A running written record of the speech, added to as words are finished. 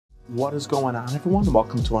What is going on, everyone?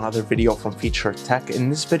 Welcome to another video from Feature Tech. In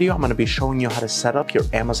this video, I'm going to be showing you how to set up your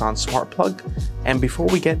Amazon Smart Plug. And before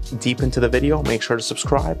we get deep into the video, make sure to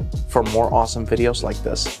subscribe for more awesome videos like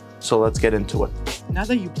this. So let's get into it. Now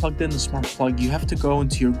that you plugged in the Smart Plug, you have to go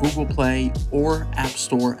into your Google Play or App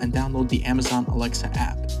Store and download the Amazon Alexa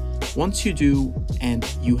app. Once you do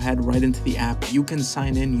and you head right into the app, you can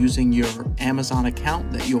sign in using your Amazon account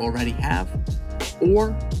that you already have.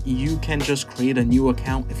 Or you can just create a new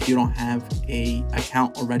account if you don't have an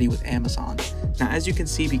account already with Amazon. Now, as you can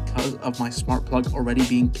see, because of my smart plug already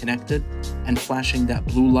being connected and flashing that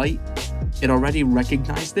blue light, it already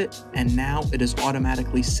recognized it and now it is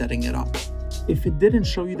automatically setting it up. If it didn't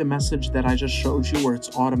show you the message that I just showed you where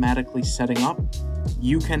it's automatically setting up,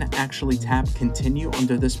 you can actually tap continue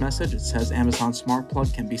under this message. It says Amazon Smart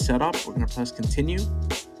Plug can be set up. We're going to press continue.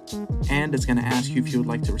 And it's going to ask you if you would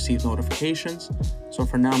like to receive notifications. So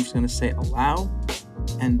for now, I'm just going to say allow.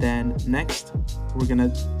 And then next, we're going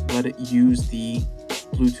to let it use the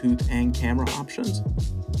Bluetooth and camera options.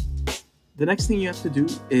 The next thing you have to do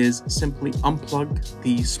is simply unplug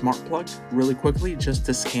the smart plug really quickly just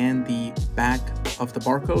to scan the back of the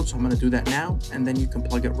barcode. So I'm going to do that now, and then you can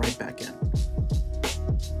plug it right back in.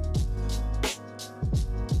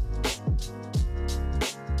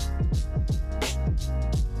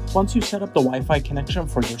 Once you set up the Wi-Fi connection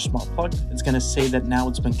for your smart plug, it's going to say that now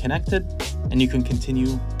it's been connected and you can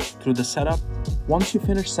continue through the setup. Once you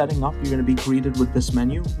finish setting up, you're going to be greeted with this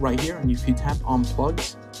menu right here. And if you tap on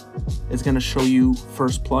plugs, it's going to show you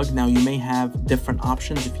first plug. Now you may have different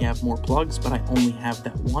options if you have more plugs, but I only have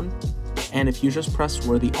that one. And if you just press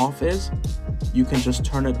where the off is, you can just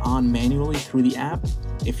turn it on manually through the app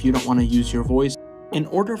if you don't want to use your voice. In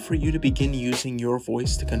order for you to begin using your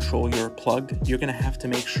voice to control your plug, you're going to have to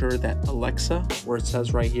make sure that Alexa, where it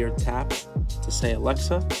says right here, tap to say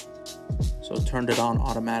Alexa. So it turned it on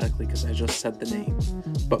automatically because I just said the name.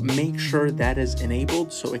 But make sure that is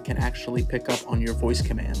enabled so it can actually pick up on your voice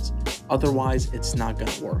commands. Otherwise, it's not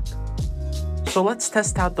going to work. So let's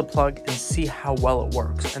test out the plug and see how well it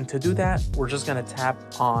works. And to do that, we're just going to tap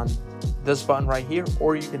on this button right here,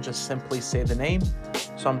 or you can just simply say the name.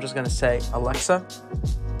 So I'm just going to say, Alexa,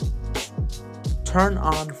 turn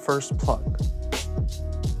on first plug.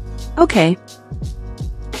 Okay.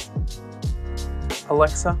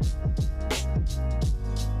 Alexa,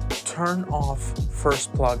 turn off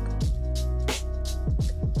first plug.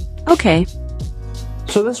 Okay.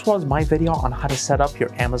 So this was my video on how to set up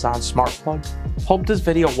your Amazon Smart Plug. Hope this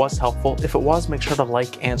video was helpful. If it was, make sure to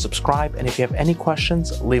like and subscribe. And if you have any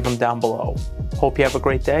questions, leave them down below. Hope you have a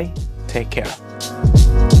great day. Take care.